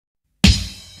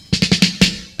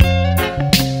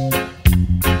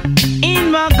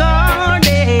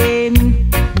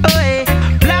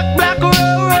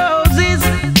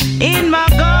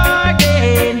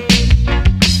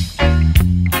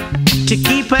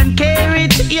and care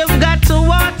it, you've got to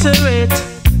water it.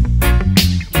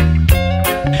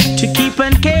 To keep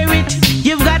and care it,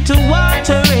 you've got to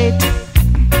water it.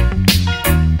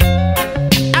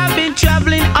 I've been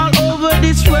traveling all over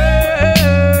this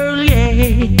world,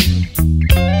 yeah.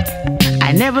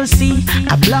 I never see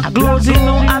a black rose in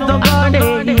no other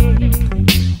garden.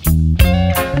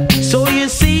 So you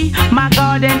see, my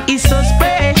garden is so special.